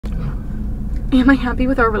Am I happy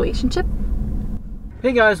with our relationship?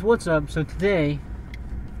 Hey guys, what's up? So today,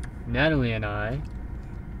 Natalie and I,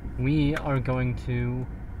 we are going to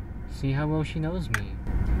see how well she knows me.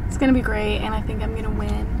 It's gonna be great, and I think I'm gonna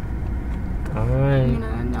win. Alright. I'm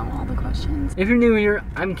gonna know all the questions. If you're new here,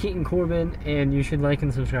 I'm Keaton Corbin, and you should like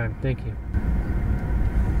and subscribe. Thank you.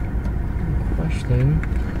 Question.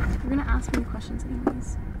 You're gonna ask me questions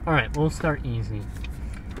anyways. Alright, we'll start easy.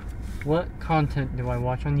 What content do I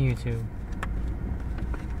watch on YouTube?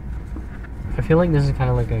 I feel like this is kind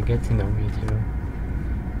of like a get to know me too.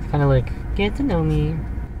 It's kind of like, get to know me.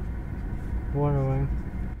 What do I?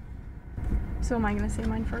 So am I gonna say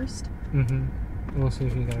mine first? Mm-hmm. We'll see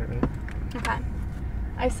if you got it right. Okay.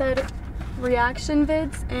 I said reaction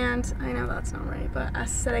vids, and I know that's not right, but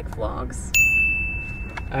aesthetic vlogs.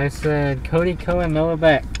 I said Cody Ko and Noah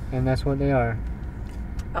Beck, and that's what they are.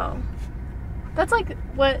 Oh. That's like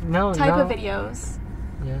what type of videos?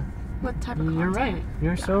 Yeah. What type of content? You're right.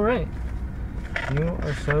 You're so right. You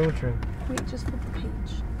are so true. Wait, just flip the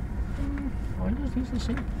page. I just use the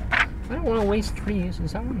same. I don't want to waste trees.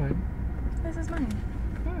 Is that one mine? This is mine.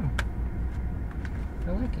 Oh.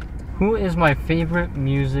 I like it. Who is my favorite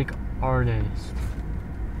music artist?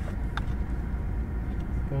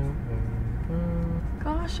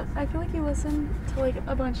 Gosh, I feel like you listen to like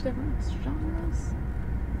a bunch of different genres.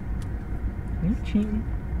 You're cheating.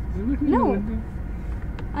 No.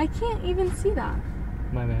 I can't even see that.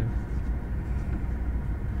 My bad.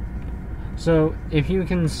 So, if you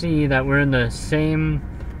can see that we're in the same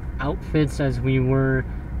outfits as we were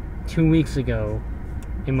 2 weeks ago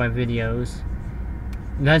in my videos,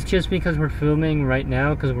 that's just because we're filming right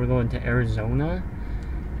now because we're going to Arizona,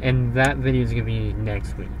 and that video is going to be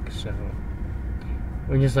next week, so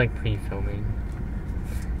we're just like pre-filming.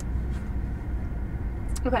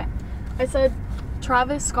 Okay, I said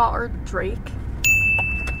Travis Scott or Drake.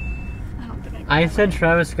 I don't think I said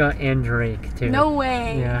Travis Scott and Drake too. No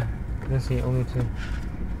way. Yeah, that's the only two.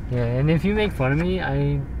 Yeah, and if you make fun of me,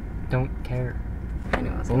 I don't care. I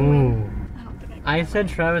knew I was gonna win. I don't think I said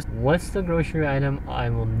Travis. What's the grocery item I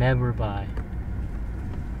will never buy?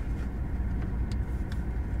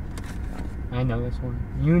 I know this one.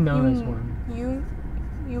 You know this one.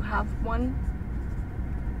 You have one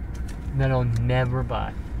that I'll never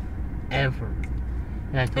buy, ever.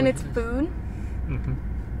 And it's food. Mhm.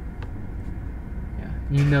 Yeah.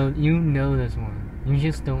 You know this one. You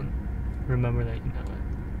just don't remember that you know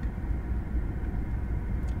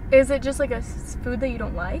it. Is it just like a food that you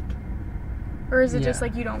don't like? Or is it just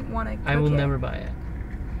like you don't want to cook I will it? never buy it.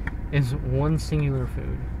 It's one singular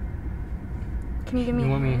food. Can you give me You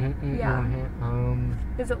want me a hint? hint? Yeah. You want a hint?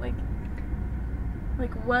 Is it like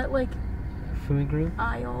what food group?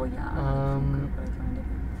 aisle? Yeah. Food group, I find it.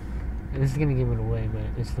 This is gonna give it away, but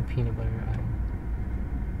it's the peanut butter aisle.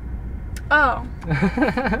 Oh.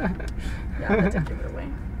 Yeah, that did give it away.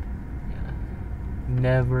 Yeah.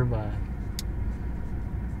 Never buy.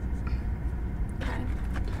 Okay.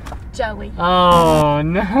 Jelly. Oh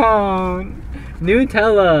no!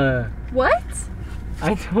 Nutella! What?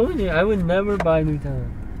 I told you I would never buy Nutella.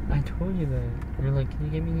 I told you that. You're like, can you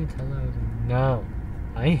get me Nutella? I was like, no.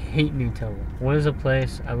 I hate Nutella. What is a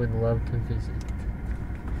place I would love to visit?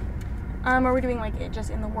 Are we doing like it just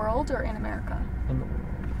in the world or in America? In the world.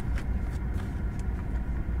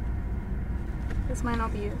 This might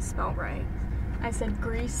not be spelled right. I said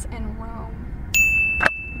Greece and Rome.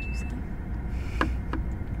 What did you say?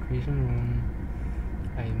 Greece and Rome.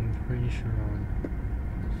 I'm pretty sure on.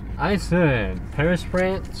 I said Paris,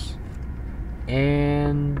 France,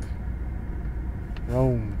 and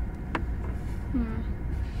Rome.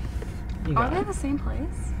 Are they the same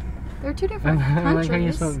place? They're two different I countries. like how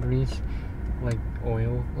you spelled Greece, like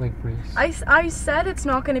oil, like Greece. I said it's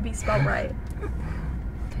not going to be spelled right.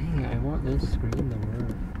 Dang, I want this screen to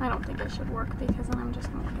work. I don't think it should work because then I'm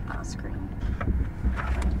just going to look at that screen.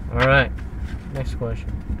 Alright, next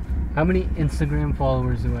question. How many Instagram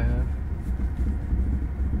followers do I have?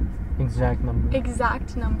 Exact number.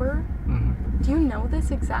 Exact number? Mm-hmm. Do you know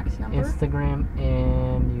this exact number? Instagram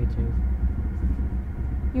and YouTube.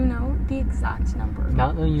 You know the exact number.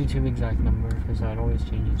 Not the YouTube exact number, because that always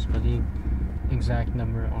changes, but the exact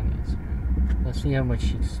number on Instagram. Let's see how much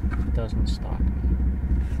she doesn't stalk me.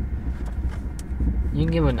 You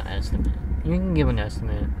can give an estimate. You can give an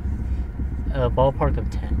estimate. A ballpark of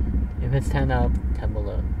 10. If it's 10 up, 10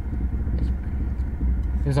 below.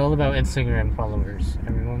 It's all about Instagram followers,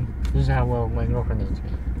 everyone. This is how well my girlfriend knows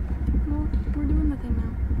me. Well, we're doing the thing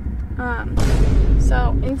now.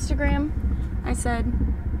 So Instagram, I said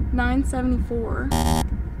 974,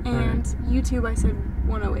 and YouTube I said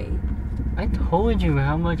 108. I told you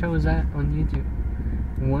how much I was at on YouTube.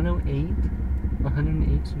 108?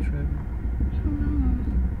 108 subscribers. I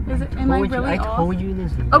don't know. Is it? Am I really off? I told you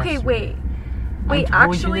this yesterday. Okay, wait. Wait,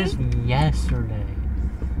 actually. I told you this yesterday.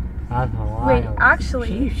 That's a lie. Wait,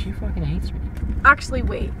 actually. She fucking hates me. Actually,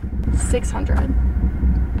 wait. 600.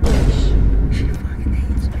 She fucking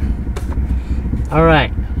hates me.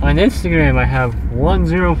 Alright, on Instagram I have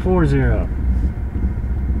 1040.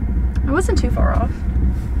 I wasn't too far off.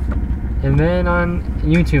 And then on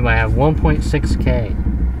YouTube I have 1.6k.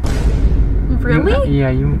 Really?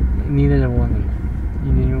 You needed a 1.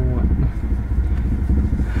 You needed a 1.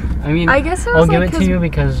 I mean, I guess I'll give it to you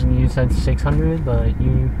because you said 600, but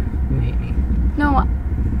you hate me. No,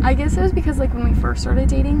 I guess it was because like when we first started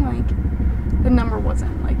dating, like the number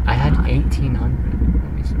wasn't like I had 1800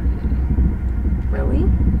 when we started dating. Really?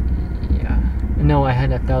 Yeah. No, I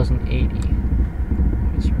had 1080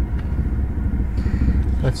 when we started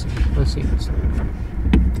dating. Let's see this.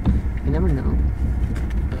 You never know.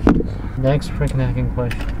 Next freaking hacking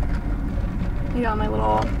question. You got my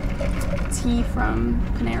little tea from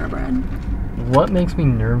Panera Bread. What makes me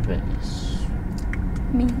nervous?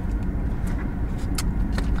 Me.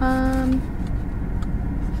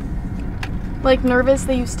 Like nervous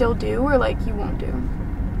that you still do, or like you won't do?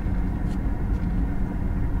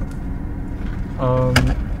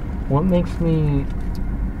 What makes me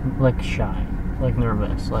like shy, like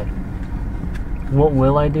nervous, like what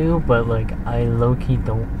will I do, but like I low-key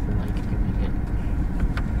don't like doing it.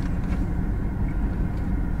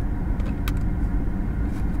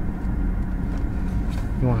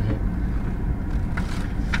 You want to hit?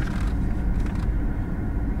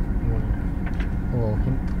 You want a little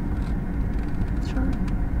hint? Sure.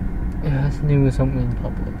 It has to do with something in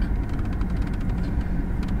public.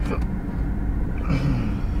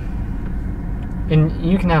 And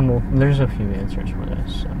you can have more. There's a few answers for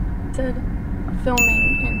this. So. It said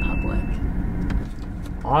filming in public.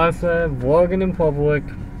 I said vlogging in public.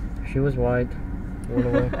 She was white.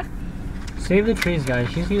 Save the trees, guys.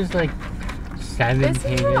 She's used like 7 this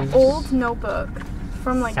pages. This is an old notebook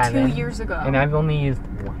from like 7, 2 years ago. And I've only used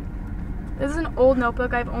 1. This is an old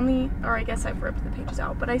notebook. Or I guess I've ripped the pages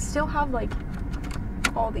out, but I still have like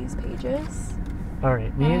all these pages.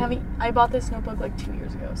 Alright. I bought this notebook like 2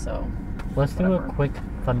 years ago, so. Let's do a quick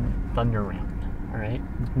thunder round. Alright?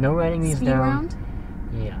 No writing these Speed down. round?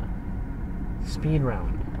 Yeah. Speed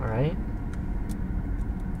round. Alright?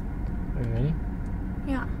 Are you ready?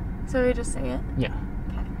 Yeah. So we just say it? Yeah.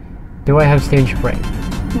 Okay. Do I have stage fright?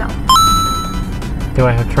 No. Do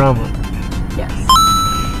I have trauma? Yes.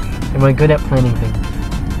 Am I good at planning things?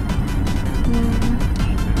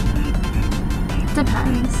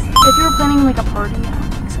 Depends. If you were planning like a party, I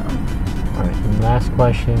don't think so. Alright, and last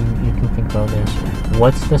question, you can think about this.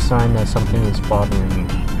 What's the sign that something is bothering you?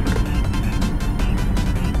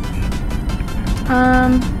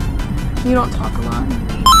 You don't talk a lot.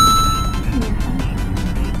 In your head.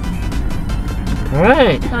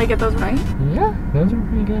 Alright! Did I get those right? Yeah, those are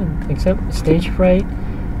pretty good. Except stage fright.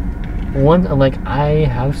 I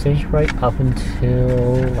have stage fright up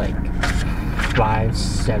until like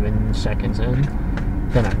 5-7 seconds in.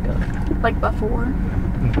 Then I'm good. Like before?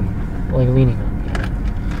 Mm-hmm. Like leaning up, yeah.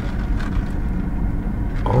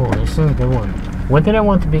 Oh, this is a good one. What did I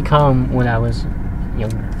want to become when I was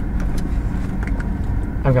younger?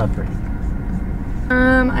 I've got 3.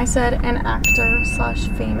 I said an actor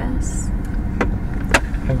 / famous.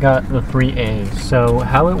 I've got the 3 A's. So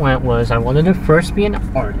how it went was I wanted to first be an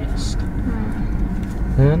artist.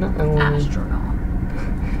 Then I wanted... Astronaut.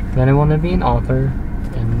 Then I wanted to be an author.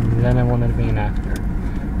 And then I wanted to be an actor.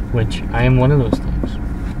 Which I am one of those things.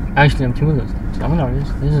 Actually, I'm 2 of those things. I'm an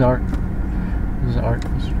artist. This is art. This is art.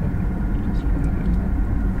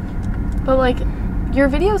 But like, your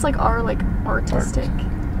videos like are like artistic.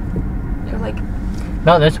 They're like.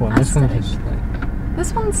 Not this one. Aesthetic. This one is like.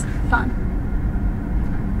 This one's fun.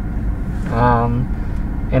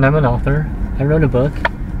 And I'm an author. I wrote a book.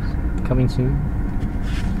 Coming soon.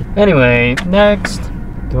 Anyway, next.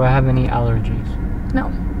 Do I have any allergies?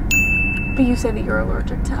 No. But you say that you're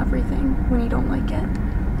allergic to everything when you don't like it.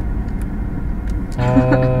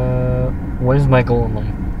 What is my goal in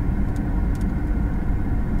life?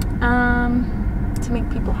 To make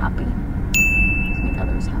people happy. To make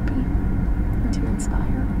others happy. And to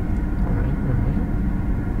inspire. Alright.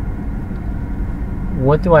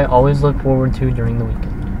 What do I always look forward to during the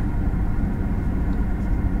weekend?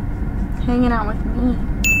 Hanging out with me.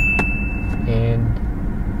 And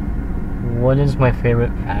what is my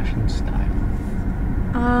favorite fashion style?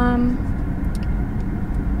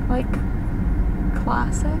 Like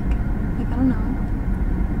classic? Like, I don't know.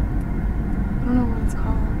 I don't know what it's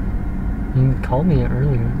called. You called me it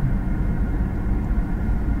earlier.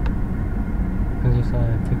 just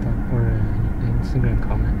a TikTok or an Instagram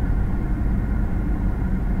comment.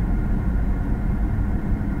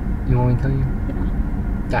 You want me to tell you?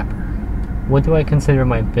 Yeah. Dapper. What do I consider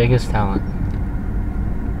my biggest talent?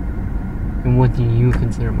 And what do you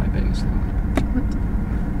consider my biggest talent?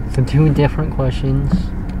 What? So 2 different questions.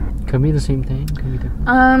 Could be the same thing. Could be different.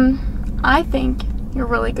 I think you're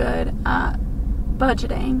really good at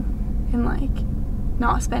budgeting and like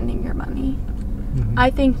not spending your money. Mm-hmm.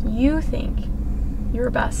 I think your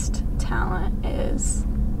best talent is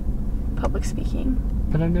public speaking.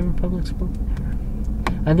 But I've never public spoken.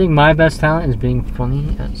 I think my best talent is being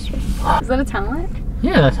funny as fuck. Is that a talent?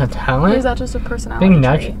 Yeah, that's a talent. Or is that just a personality Being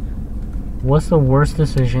trait? What's the worst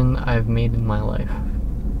decision I've made in my life?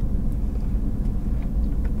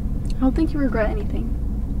 I don't think you regret anything.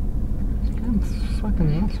 It's a good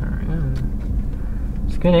fucking answer. Yeah.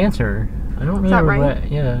 It's a good answer. I don't really regret.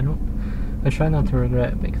 Right? Yeah, I try not to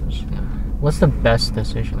regret because. Yeah. What's the best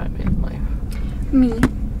decision I've made in life? Me.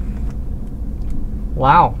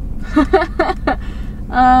 Wow.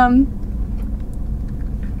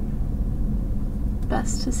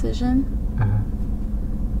 Best decision?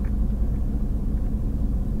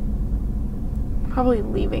 Probably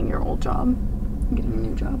leaving your old job and getting a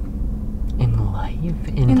new job. In life?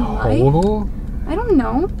 In total? Life? I don't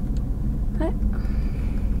know.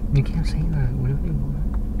 You can't say that. Whatever you want.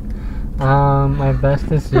 My best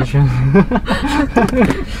decision.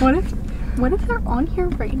 What if they're on here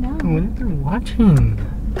right now? What if they're watching?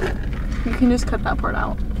 You can just cut that part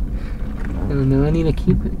out. No, I need to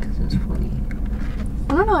keep it because it's funny.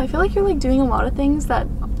 I don't know. I feel like you're like doing a lot of things that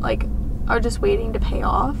like are just waiting to pay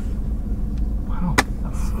off. Wow,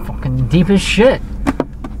 that's fucking deep as shit.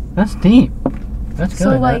 That's deep. That's good.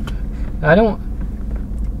 So like, I don't.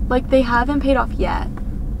 Like they haven't paid off yet.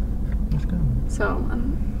 That's good. So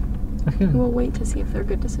that's good. We'll wait to see if they're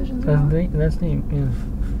good decisions. Or not. That's deep. Yeah.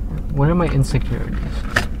 What are my insecurities?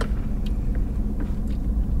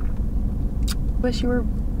 Wish you were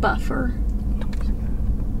buffer.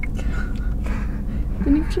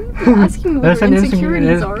 Then you shouldn't be asking me what your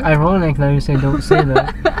insecurities are. It's ironic that you say don't say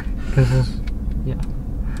that. Because it's, yeah.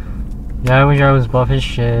 Yeah, I wish I was buff as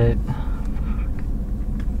shit.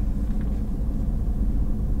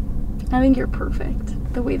 I think you're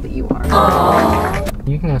perfect the way that you are.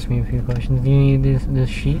 You can ask me a few questions. Do you need this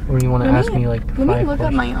sheet or you want to ask me like 5 questions? Let me look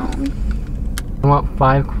up my own. I want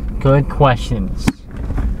 5 good questions.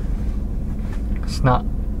 It's not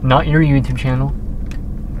your YouTube channel.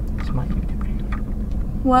 It's my YouTube channel.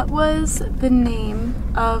 What was the name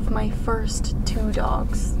of my first 2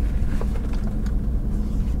 dogs?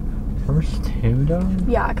 First 2 dogs?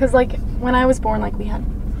 Yeah, because like when I was born, like we had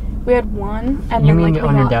one, and you then mean like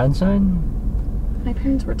on your dad's side? My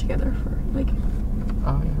parents were together for like.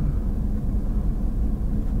 Oh yeah.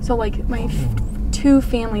 So like my 2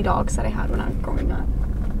 family dogs that I had when I was growing up.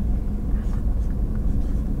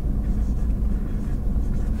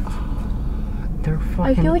 They're fucking.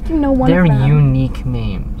 I feel like you know one of them. They're unique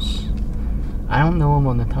names. I don't know them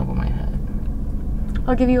on the top of my head.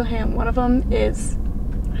 I'll give you a hint. One of them is.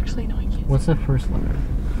 Actually, no, I can't. What's the first letter?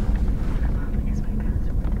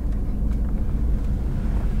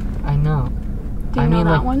 I know. Do you know that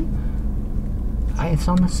like, one? It's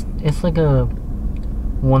on this. It's like a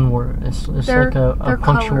one word. It's like a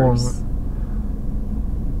punctual.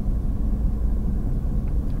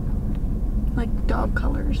 Like dog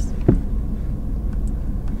colors.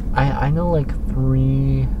 I know like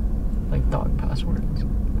 3 like dog passwords.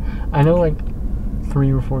 I know like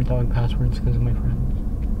 3 or 4 dog passwords because of my friends.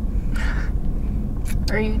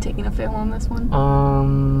 Are you taking a fail on this one?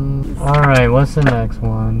 Alright, what's the next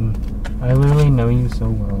one? I literally know you so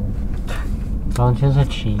well. Oh, just a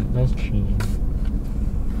cheat. That's cheating.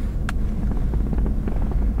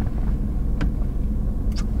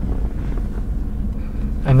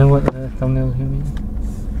 I know what the thumbnail's gonna be.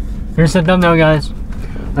 Here's the thumbnail, guys.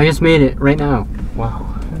 I just made it right now. Wow.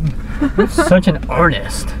 I'm such an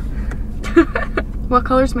artist. What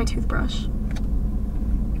color's my toothbrush?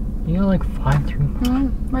 You got like 5 toothbrushes? No,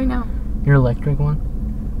 right now. Your electric one?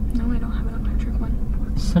 No, I don't have an electric one.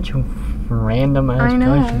 Such a random ass question.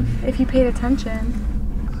 I know. If you paid attention.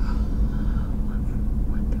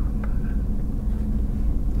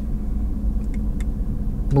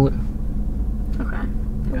 Blue. Okay.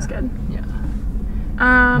 That was good.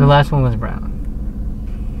 Yeah. The last one was brown.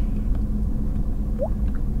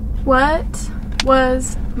 What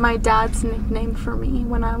was my dad's nickname for me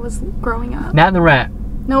when I was growing up? Nad the rat.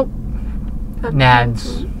 Nope.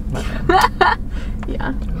 Nads.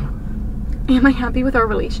 Yeah. Am I happy with our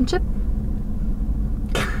relationship?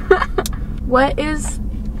 What is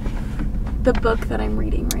the book that I'm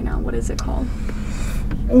reading right now? What is it called?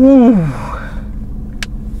 Ooh.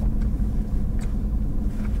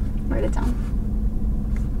 Write it down.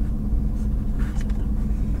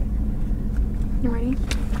 You ready?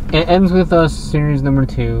 It ends with us, series number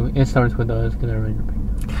 2. It starts with us, because I read your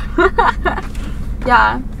paper.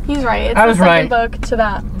 Yeah, he's right. It's I was the second right. book to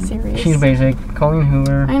that series. She's basic. Colleen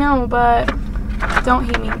Hoover. I know, but don't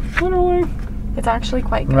hate me. Literally. It's actually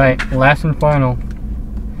quite good. Right, last and final.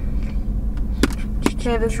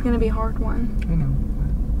 Okay, this is gonna be a hard one. I know.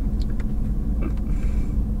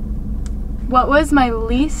 What was my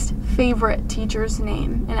least favorite teacher's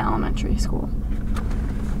name in elementary school?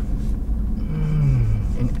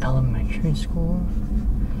 In elementary school?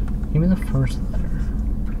 Give me the first letter.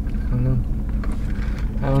 I don't know.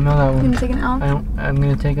 I don't know that You one. gonna take an L? I'm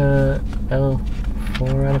gonna take a L.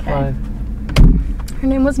 4 out of Okay. 5. Her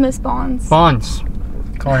name was Miss Bonds. Bonds.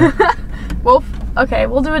 Call her. Well, okay,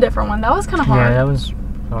 we'll do a different one. That was kind of hard. Yeah, that was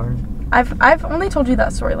hard. I've only told you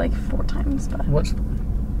that story like 4 times, but What's...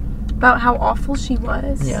 about how awful she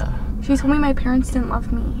was. Yeah. She told me my parents didn't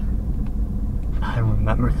love me. I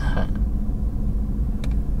remember that.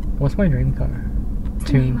 What's my dream car?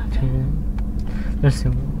 the name of There's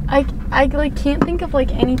 2. I like can't think of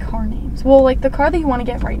like any car names. Well, like the car that you want to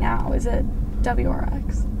get right now, is it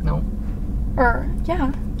WRX? No. Or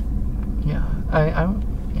yeah. Yeah. I don't...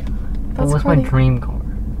 Yeah. But That's what's car my that- dream car?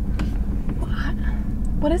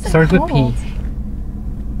 What is it Starts with called? P.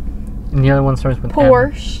 And the other one starts with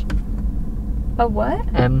Porsche. A what?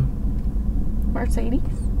 M. Mercedes?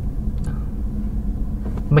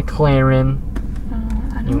 McLaren.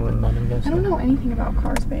 I You wouldn't let him guess. I don't know anything about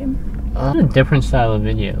cars, babe. A different style of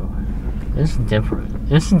video. This is different.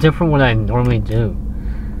 This is different what I normally do.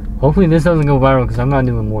 Hopefully this doesn't go viral because I'm not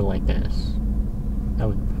doing more like this. That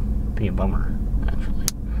would be a bummer, actually.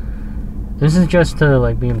 This is just to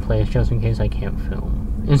like be in place just in case I can't film.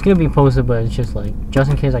 It's gonna be posted, but it's just like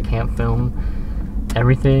just in case I can't film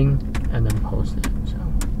everything and then post it. So.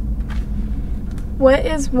 What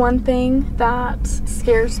is one thing that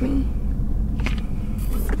scares me?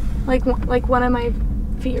 Like one of my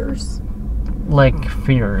fears. Like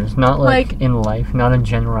fears, not like in life, not in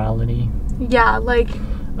generality. Yeah, like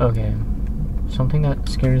Okay. Something that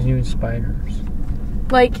scares you is spiders.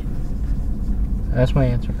 like That's my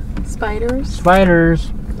answer. spiders.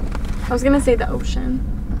 Spiders. I was gonna say the ocean.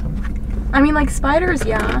 I mean, like spiders,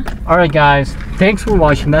 yeah. Alright guys, thanks for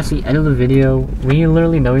watching. That's the end of the video. We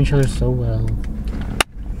literally know each other so well.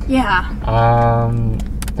 Yeah.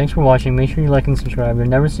 Thanks for watching. Make sure you like and subscribe. You're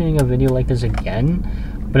never seeing a video like this again,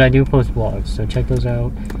 but I do post vlogs, so check those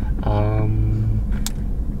out. And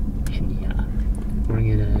yeah, we're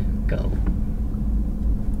gonna go.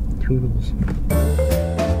 Toodles.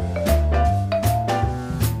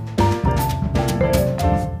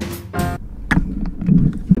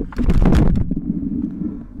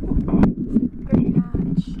 Great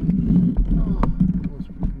match. Oh, almost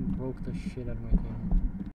broke the shit out of my camera.